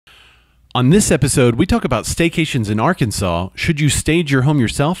On this episode, we talk about staycations in Arkansas. Should you stage your home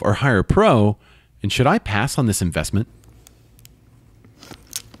yourself or hire a pro? And should I pass on this investment?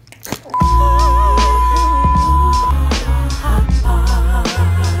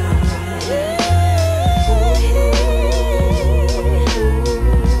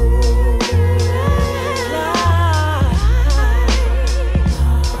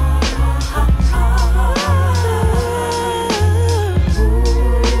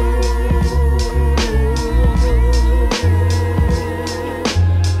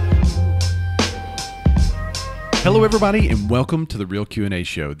 Hello, everybody, and welcome to the Real Q&A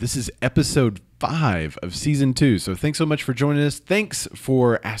Show. This is episode 5 of season 2. So thanks so much for joining us. Thanks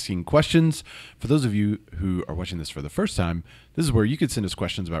for asking questions. For those of you who are watching this for the first time, this is where you could send us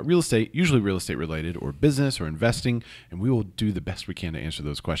questions about real estate, usually real estate related or business or investing, and we will do the best we can to answer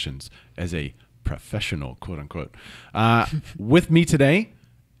those questions as a professional, quote unquote. With me today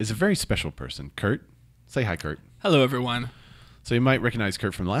is a very special person, Kurt. Say hi, Kurt. Hello, everyone. So you might recognize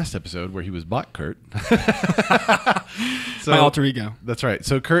Kurt from the last episode where he was Bot Kurt. My alter ego. That's right.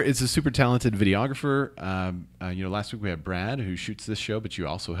 So Kurt is a super talented videographer. Last week we had Brad who shoots this show, but you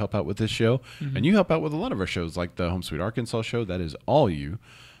also help out with this show. Mm-hmm. And you help out with a lot of our shows like the Home Sweet Arkansas show. That is all you.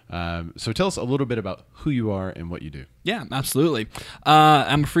 So tell us a little bit about who you are and what you do. Yeah, absolutely.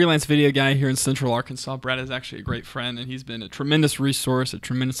 I'm a freelance video guy here in Central Arkansas. Brad is actually a great friend, and he's been a tremendous resource, a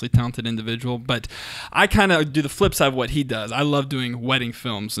tremendously talented individual. But I kind of do the flip side of what he does. I love doing wedding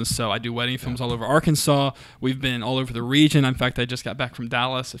films, and so I do wedding films all over Arkansas. We've been all over the region. In fact, I just got back from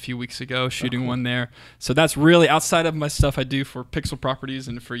Dallas a few weeks ago shooting one there. So that's really outside of my stuff I do for Pixel Properties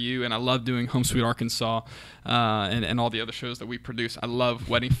and for you, and I love doing Home Sweet Arkansas and all the other shows that we produce. I love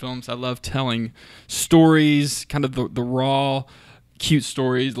wedding films. I love telling stories, kind of the raw, cute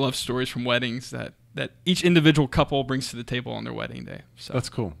stories, love stories from weddings that each individual couple brings to the table on their wedding day. So that's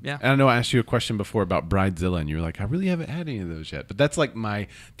cool. Yeah. And I know I asked you a question before about Bridezilla, and you're like, I really haven't had any of those yet. But that's like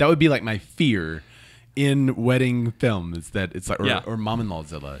that would be like my fear in wedding film is that it's like, or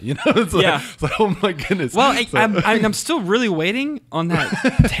mom-in-lawzilla, it's like, oh my goodness. Well, I'm still really waiting on that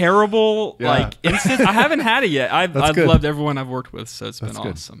terrible instance. I haven't had it yet. I've loved everyone I've worked with, so it's been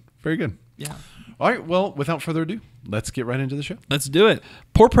awesome. Very good. Yeah. All right. Well, without further ado, let's get right into the show. Let's do it.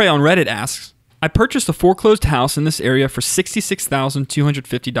 Poorprae on Reddit asks, I purchased a foreclosed house in this area for $66,250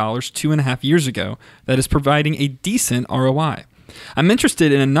 2.5 years ago that is providing a decent ROI. I'm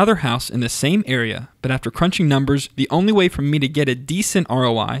interested in another house in the same area, but after crunching numbers, the only way for me to get a decent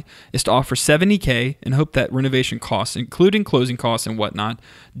ROI is to offer $70K and hope that renovation costs, including closing costs and whatnot,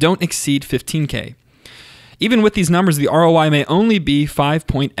 don't exceed $15K. Even with these numbers, the ROI may only be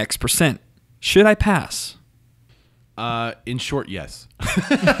 5.x%. Should I pass? In short, yes.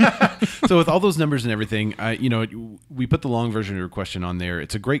 So with all those numbers and everything, we put the long version of your question on there.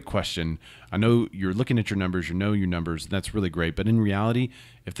 It's a great question. I know you're looking at your numbers, you know your numbers, and that's really great. But in reality,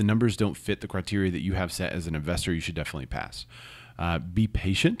 if the numbers don't fit the criteria that you have set as an investor, you should definitely pass. Be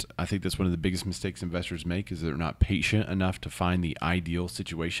patient. I think that's one of the biggest mistakes investors make is they're not patient enough to find the ideal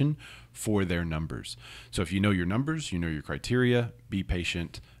situation for their numbers. So if you know your numbers, you know your criteria, be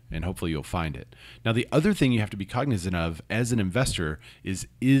patient, and hopefully you'll find it. Now, the other thing you have to be cognizant of as an investor is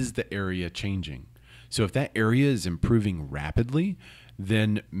the area changing? So if that area is improving rapidly,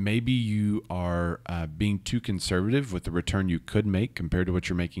 then maybe you are being too conservative with the return you could make compared to what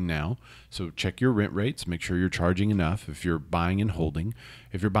you're making now. So check your rent rates, make sure you're charging enough if you're buying and holding.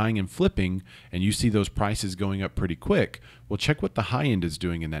 If you're buying and flipping and you see those prices going up pretty quick, well, check what the high end is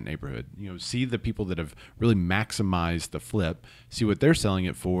doing in that neighborhood. See the people that have really maximized the flip, see what they're selling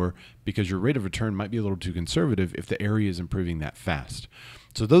it for, because your rate of return might be a little too conservative if the area is improving that fast.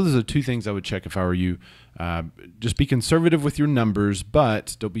 So those are the two things I would check if I were you. Just be conservative with your numbers,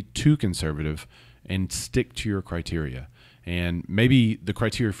 but don't be too conservative and stick to your criteria. And maybe the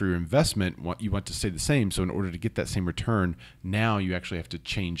criteria for your investment, you want to stay the same. So in order to get that same return, now you actually have to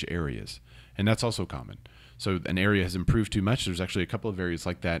change areas. And that's also common. So an area has improved too much. There's actually a couple of areas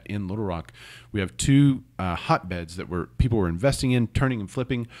like that in Little Rock. We have 2 hotbeds that people were investing in, turning and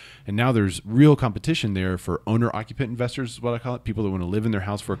flipping, and now there's real competition there for owner-occupant investors, is what I call it, people that want to live in their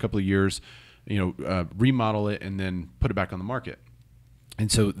house for a couple of years, remodel it, and then put it back on the market.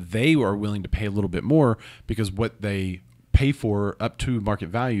 And so they are willing to pay a little bit more because what they pay for up to market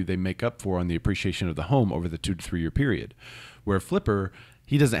value, they make up for on the appreciation of the home over the 2 to 3 year period. Where a flipper,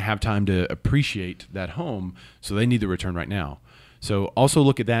 he doesn't have time to appreciate that home, so they need the return right now. So also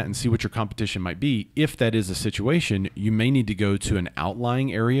look at that and see what your competition might be. If that is a situation, you may need to go to an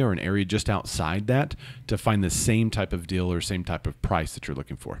outlying area or an area just outside that to find the same type of deal or same type of price that you're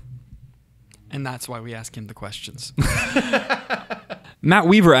looking for. And that's why we ask him the questions. Matt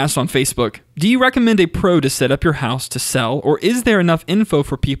Weaver asked on Facebook, do you recommend a pro to set up your house to sell, or is there enough info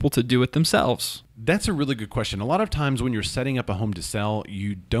for people to do it themselves? That's a really good question. A lot of times when you're setting up a home to sell,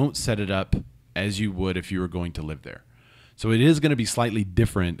 you don't set it up as you would if you were going to live there. So it is going to be slightly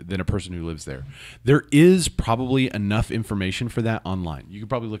different than a person who lives there. There is probably enough information for that online. You can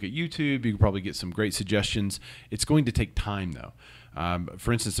probably look at YouTube. You can probably get some great suggestions. It's going to take time, though.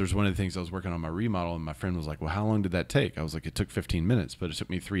 For instance, there's one of the things I was working on my remodel, and my friend was like, well, how long did that take? I was like, it took 15 minutes, but it took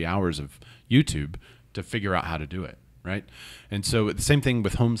me 3 hours of YouTube to figure out how to do it, right? And so the same thing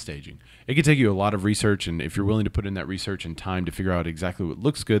with home staging. It can take you a lot of research, and if you're willing to put in that research and time to figure out exactly what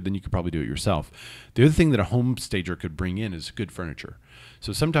looks good, then you could probably do it yourself. The other thing that a home stager could bring in is good furniture.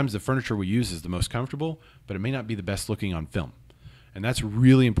 So sometimes the furniture we use is the most comfortable, but it may not be the best looking on film. And that's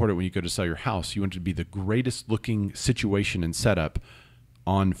really important when you go to sell your house. You want it to be the greatest looking situation and setup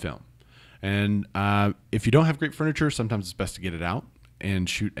on film. And if you don't have great furniture, sometimes it's best to get it out and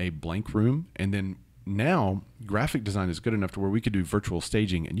shoot a blank room. And then now graphic design is good enough to where we could do virtual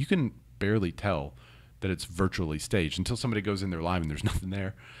staging, and you can barely tell that it's virtually staged until somebody goes in there live and there's nothing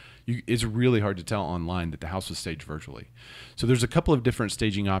there. It's really hard to tell online that the house was staged virtually. So there's a couple of different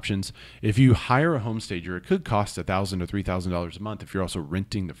staging options. If you hire a home stager, it could cost $1,000 to $3,000 a month if you're also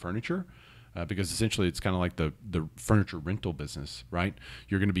renting the furniture, because essentially it's kind of like the furniture rental business, right?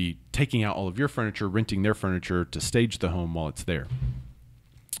 You're going to be taking out all of your furniture, renting their furniture to stage the home while it's there.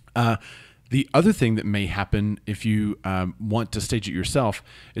 The other thing that may happen if you want to stage it yourself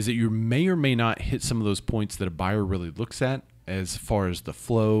is that you may or may not hit some of those points that a buyer really looks at as far as the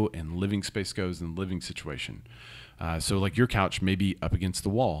flow and living space goes and living situation. So like your couch may be up against the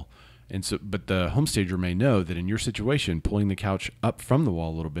wall. And so, but the home stager may know that in your situation, pulling the couch up from the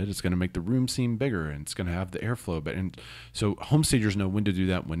wall a little bit is going to make the room seem bigger, and it's going to have the airflow. And so home stagers know when to do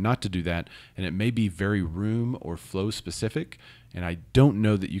that, when not to do that. And it may be very room or flow specific. And I don't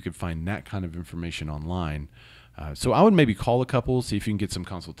know that you could find that kind of information online. So I would maybe call a couple, see if you can get some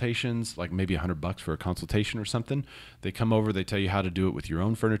consultations, like maybe $100 for a consultation or something. They come over, they tell you how to do it with your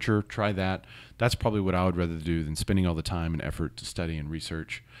own furniture. Try that. That's probably what I would rather do than spending all the time and effort to study and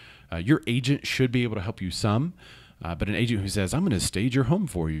research. Your agent should be able to help you some, but an agent who says, I'm going to stage your home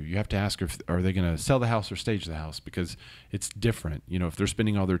for you, you have to ask, are they going to sell the house or stage the house? Because it's different. You know, if they're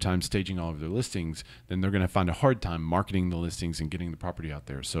spending all their time staging all of their listings, then they're going to find a hard time marketing the listings and getting the property out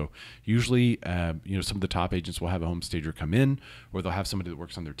there. So usually, some of the top agents will have a home stager come in, or they'll have somebody that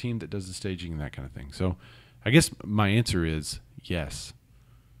works on their team that does the staging and that kind of thing. So I guess my answer is yes.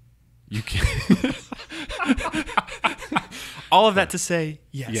 You can. All of that to say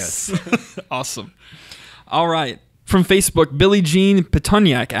yes. Awesome. All right. From Facebook, Billie Jean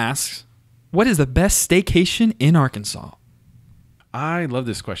Petoniak asks, what is the best staycation in Arkansas? I love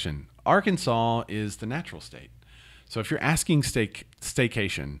this question. Arkansas is the natural state. So if you're asking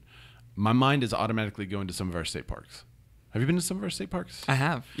staycation, my mind is automatically going to some of our state parks. Have you been to some of our state parks? I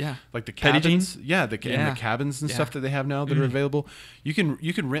have, yeah. Like the cabins, and the cabins and Yeah. stuff that they have now that are available. You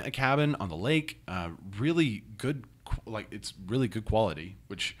can rent a cabin on the lake. Really good, it's really good quality,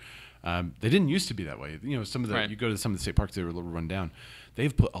 which they didn't used to be that way. You know, some of the you go to some of the state parks, they were a little run down.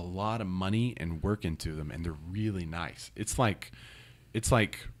 They've put a lot of money and work into them, and they're really nice. It's like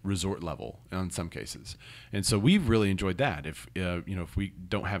resort level in some cases, and so we've really enjoyed that. If we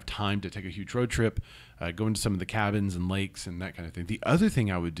don't have time to take a huge road trip, go into some of the cabins and lakes and that kind of thing. The other thing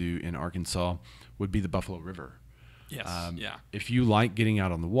I would do in Arkansas would be the Buffalo River. Yes. If you like getting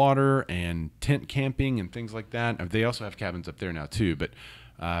out on the water and tent camping and things like that, they also have cabins up there now too. But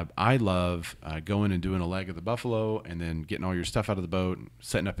I love going and doing a leg of the Buffalo and then getting all your stuff out of the boat, and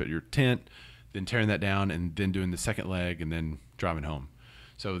setting up at your tent, then tearing that down, and then doing the second leg and then driving home.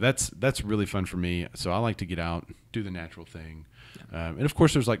 So that's really fun for me. So I like to get out, do the natural thing. And of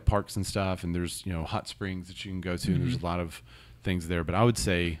course there's like parks and stuff, and there's, hot springs that you can go to, and there's a lot of things there. But I would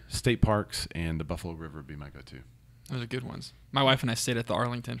say state parks and the Buffalo River would be my go-to. Those are good ones. My wife and I stayed at the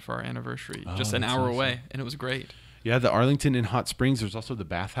Arlington for our anniversary, just an hour away, and it was great. Yeah, the Arlington in Hot Springs. There's also the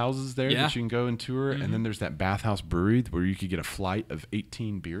bathhouses there that you can go and tour. And then there's that bathhouse brewery where you could get a flight of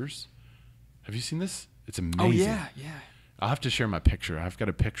 18 beers. Have you seen this? It's amazing. Oh, yeah. I'll have to share my picture. I've got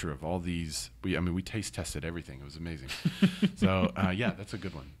a picture of all these. We taste tested everything. It was amazing. So, that's a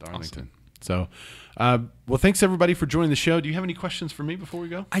good one, the Arlington. Awesome. So, well, thanks everybody for joining the show. Do you have any questions for me before we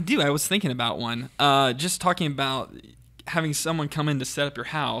go? I do. I was thinking about one. Just talking about having someone come in to set up your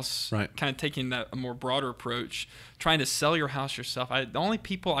house, right? Kind of taking a more broader approach, trying to sell your house yourself. The only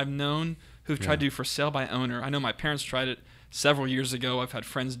people I've known who've tried to do for sale by owner, I know my parents tried it several years ago. I've had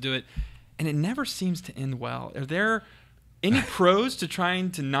friends do it, and it never seems to end well. Are there any pros to trying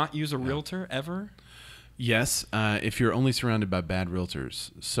to not use a realtor ever? Yes, if you're only surrounded by bad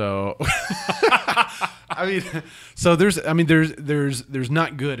realtors. So, there's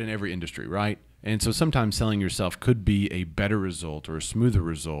not good in every industry, right? And so sometimes selling yourself could be a better result or a smoother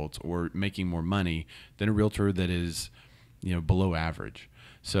result or making more money than a realtor that is, below average.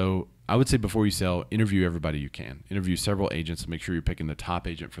 So I would say before you sell, interview everybody you can. Interview several agents to make sure you're picking the top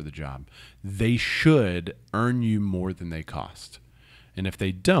agent for the job. They should earn you more than they cost. And if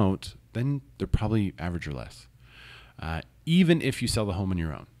they don't, then they're probably average or less. Even if you sell the home on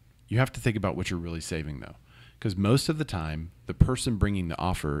your own, you have to think about what you're really saving, though, because most of the time, the person bringing the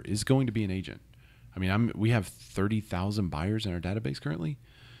offer is going to be an agent. I mean, we have 30,000 buyers in our database currently.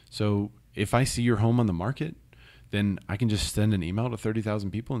 So if I see your home on the market, then I can just send an email to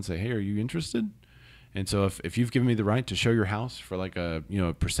 30,000 people and say, hey, are you interested? And so if you've given me the right to show your house for like a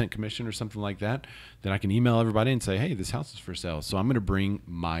percent commission or something like that, then I can email everybody and say, hey, this house is for sale. So I'm going to bring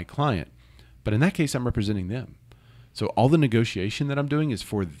my client. But in that case, I'm representing them. So all the negotiation that I'm doing is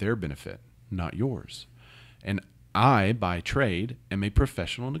for their benefit, not yours. And I, by trade, am a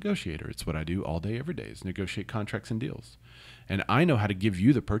professional negotiator. It's what I do all day, every day, is negotiate contracts and deals. And I know how to give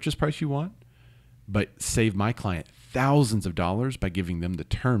you the purchase price you want, but save my client thousands of dollars by giving them the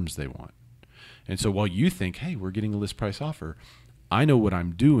terms they want. And so while you think, hey, we're getting a list price offer, I know what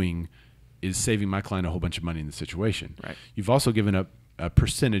I'm doing is saving my client a whole bunch of money in the situation. Right. You've also given up a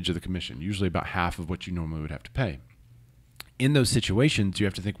percentage of the commission, usually about half of what you normally would have to pay. In those situations, you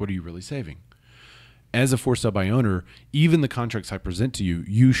have to think, what are you really saving? As a for sale by owner, even the contracts I present to you,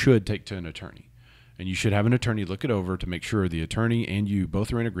 you should take to an attorney. And you should have an attorney look it over to make sure the attorney and you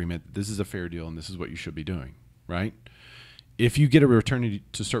both are in agreement that this is a fair deal and this is what you should be doing, right? If you get an attorney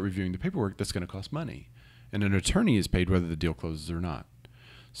to start reviewing the paperwork, that's going to cost money. And an attorney is paid whether the deal closes or not.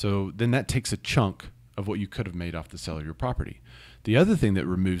 So then that takes a chunk of what you could have made off the sale of your property. The other thing that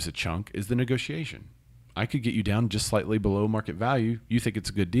removes a chunk is the negotiation. I could get you down just slightly below market value. You think it's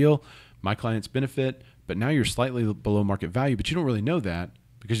a good deal, my clients benefit, but now you're slightly below market value, but you don't really know that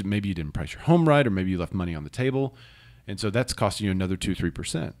because maybe you didn't price your home right, or maybe you left money on the table. And so that's costing you another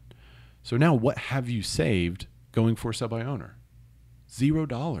 2-3%. So now what have you saved going for sale by owner?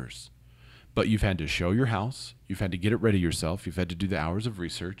 $0. But you've had to show your house. You've had to get it ready yourself. You've had to do the hours of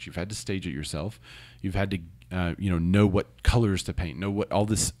research. You've had to stage it yourself. You've had to know what colors to paint, know what all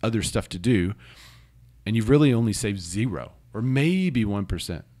this other stuff to do. And you've really only saved 0 or maybe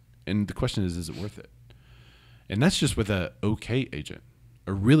 1%. And the question is it worth it? And that's just with a okay agent.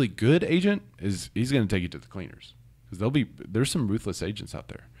 A really good agent he's going to take you to the cleaners, because there's some ruthless agents out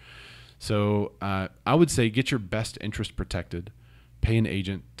there. So I would say get your best interest protected. Pay an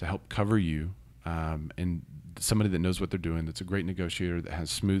agent to help cover you, and somebody that knows what they're doing, that's a great negotiator, that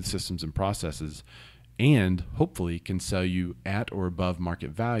has smooth systems and processes, and hopefully can sell you at or above market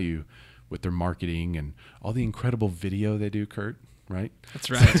value with their marketing and all the incredible video they do, Kurt, right?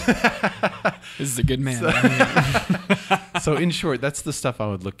 That's right. This is a good man. So in short, that's the stuff I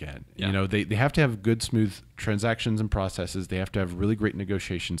would look at. Yeah. They have to have good, smooth transactions and processes. They have to have really great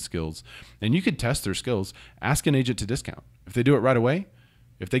negotiation skills. And you could test their skills. Ask an agent to discount. If they do it right away,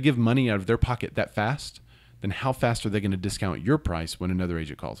 if they give money out of their pocket that fast, then how fast are they going to discount your price when another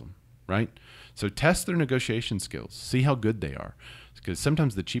agent calls them, right? So test their negotiation skills. See how good they are. Because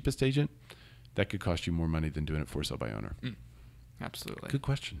sometimes the cheapest agent, that could cost you more money than doing it for sale by owner. Absolutely. Good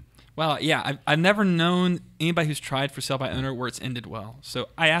question. Well, yeah, I've never known anybody who's tried for sale by owner where it's ended well. So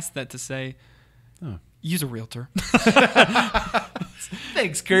I asked that to say, use a realtor.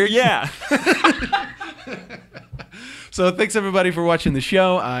 Thanks, Kurt. Yeah. So thanks, everybody, for watching the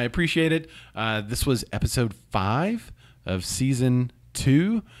show. I appreciate it. This was episode 5 of season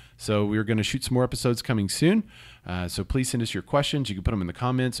 2. So we're going to shoot some more episodes coming soon. So please send us your questions. You can put them in the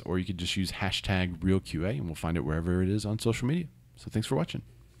comments, or you could just use #RealQA, and we'll find it wherever it is on social media. So thanks for watching.